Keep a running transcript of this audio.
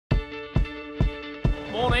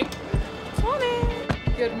Morning. Morning.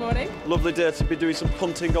 Good morning. Lovely day to be doing some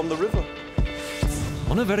punting on the river.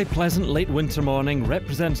 On a very pleasant late winter morning,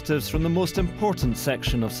 representatives from the most important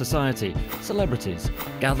section of society, celebrities,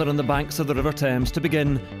 gather on the banks of the River Thames to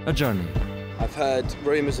begin a journey. I've heard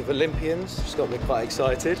rumours of Olympians, which got me quite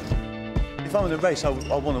excited. If I'm in a race, I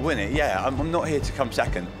want to win it, yeah. I'm not here to come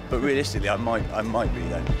second, but realistically, I might be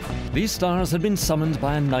then. These stars had been summoned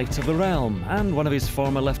by a knight of the realm and one of his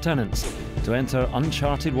former lieutenants to enter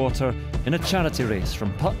uncharted water in a charity race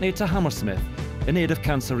from Putney to Hammersmith in aid of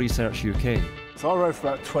Cancer Research UK. So I rode for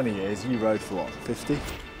about 20 years, you rode for what, 50?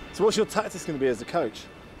 So what's your tactics going to be as a coach?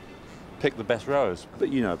 Pick the best rowers. But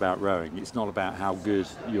you know about rowing, it's not about how good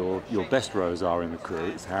your best rowers are in the crew,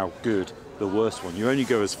 it's how good the worst one. You only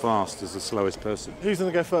go as fast as the slowest person. Who's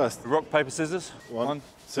going to go first? Rock, paper, scissors. One,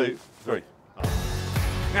 two, three.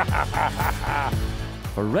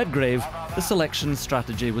 For Redgrave, the selection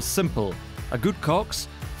strategy was simple. A good cox,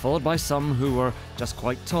 followed by some who were just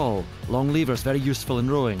quite tall, long levers very useful in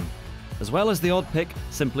rowing, as well as the odd pick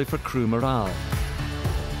simply for crew morale.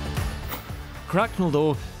 Cracknell,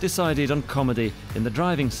 though, decided on comedy in the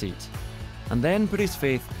driving seat, and then put his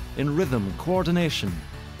faith in rhythm, coordination,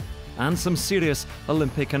 and some serious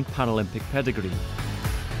Olympic and Paralympic pedigree.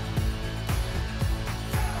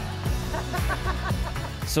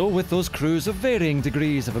 So with those crews of varying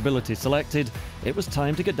degrees of ability selected, it was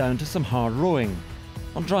time to get down to some hard rowing,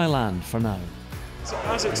 on dry land for now. So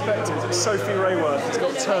as expected, Sophie Rayworth has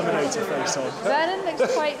got Terminator face on. Vernon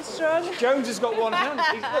looks quite strong. Jones has got one hand.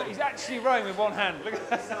 He's actually rowing with one hand. Look at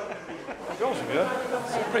that. To be honest with you,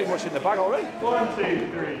 it's pretty much in the bag already. 1,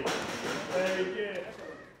 2, 3.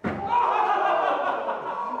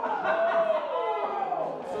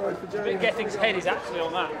 Getting's head is actually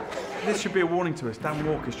on that. This should be a warning to us. Dan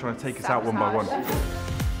Walker's trying to take us out one by one.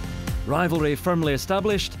 Rivalry firmly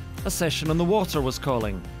established, a session on the water was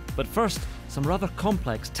calling. But first, some rather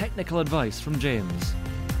complex technical advice from James.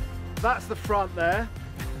 That's the front there.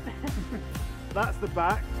 That's the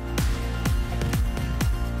back.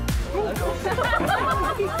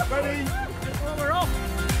 Ready? We're off.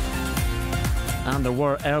 And there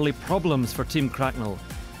were early problems for Team Cracknell.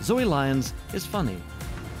 Zoe Lyons is funny,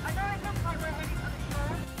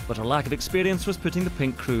 but her lack of experience was putting the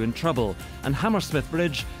pink crew in trouble, and Hammersmith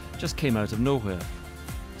Bridge just came out of nowhere.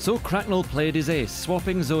 So Cracknell played his ace,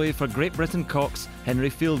 swapping Zoe for Great Britain cox Henry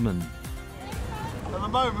Fieldman. At the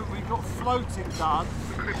moment, we've got floating done,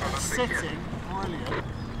 sitting, brilliant.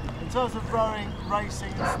 In terms of rowing,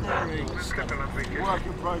 racing and steering, work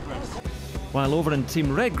in progress. While over in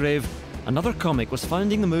Team Redgrave, another comic was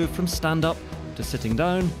finding the move from stand-up to sitting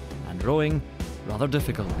down and rowing rather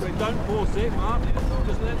difficult. Don't force it, Mark.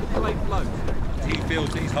 Just let the plate float. He feels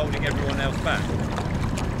that he's holding everyone else back.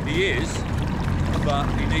 He is, but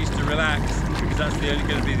he needs to relax because that's going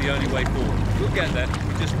to be the only way forward. We'll get there.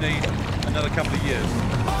 We just need another couple of years.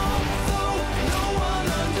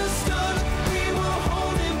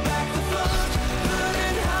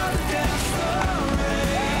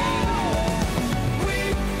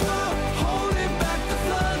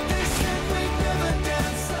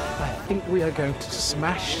 I think we are going to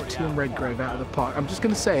smash Team Redgrave out of the park. I'm just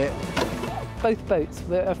going to say it. Both boats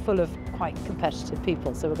are full of quite competitive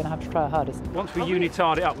people, so we're going to have to try our hardest. Once we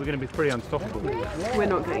unitard it up, we're going to be pretty unstoppable. We're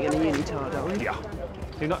not getting any unitard, are we? Yeah.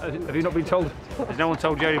 Have you not been told? Has no one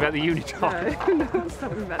told Jodie about the unitard? No, no one's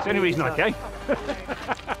told me about It's the only reason I came.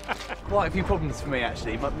 Quite a few problems for me,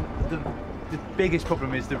 actually. But the biggest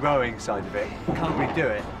problem is the rowing side of it. Can't really do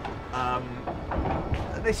it.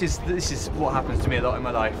 This is what happens to me a lot in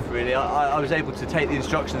my life, really. I was able to take the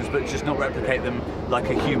instructions, but just not replicate them like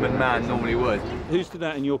a human man normally would. Who stood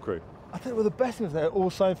out in your crew? I think well, the best thing is they're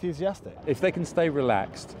all so enthusiastic. If they can stay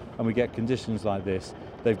relaxed and we get conditions like this,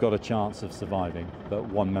 they've got a chance of surviving. But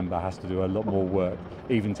one member has to do a lot more work,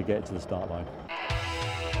 even to get to the start line.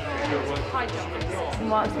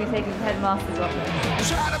 Mark's been taking headmaster's office.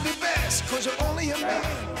 Try to be best, 'cause you're only a man,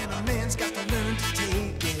 and a man's got to learn to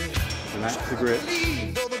take it. Relax the grip.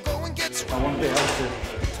 I want to be able to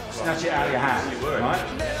snatch it out of your hand,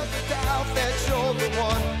 right? never doubt that you're the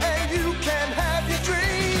one, and you can have your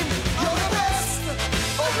dream. You're the best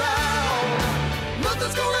around.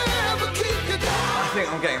 Nothing's gonna ever keep you down. I think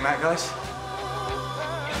I'm getting that, guys.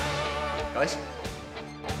 Guys?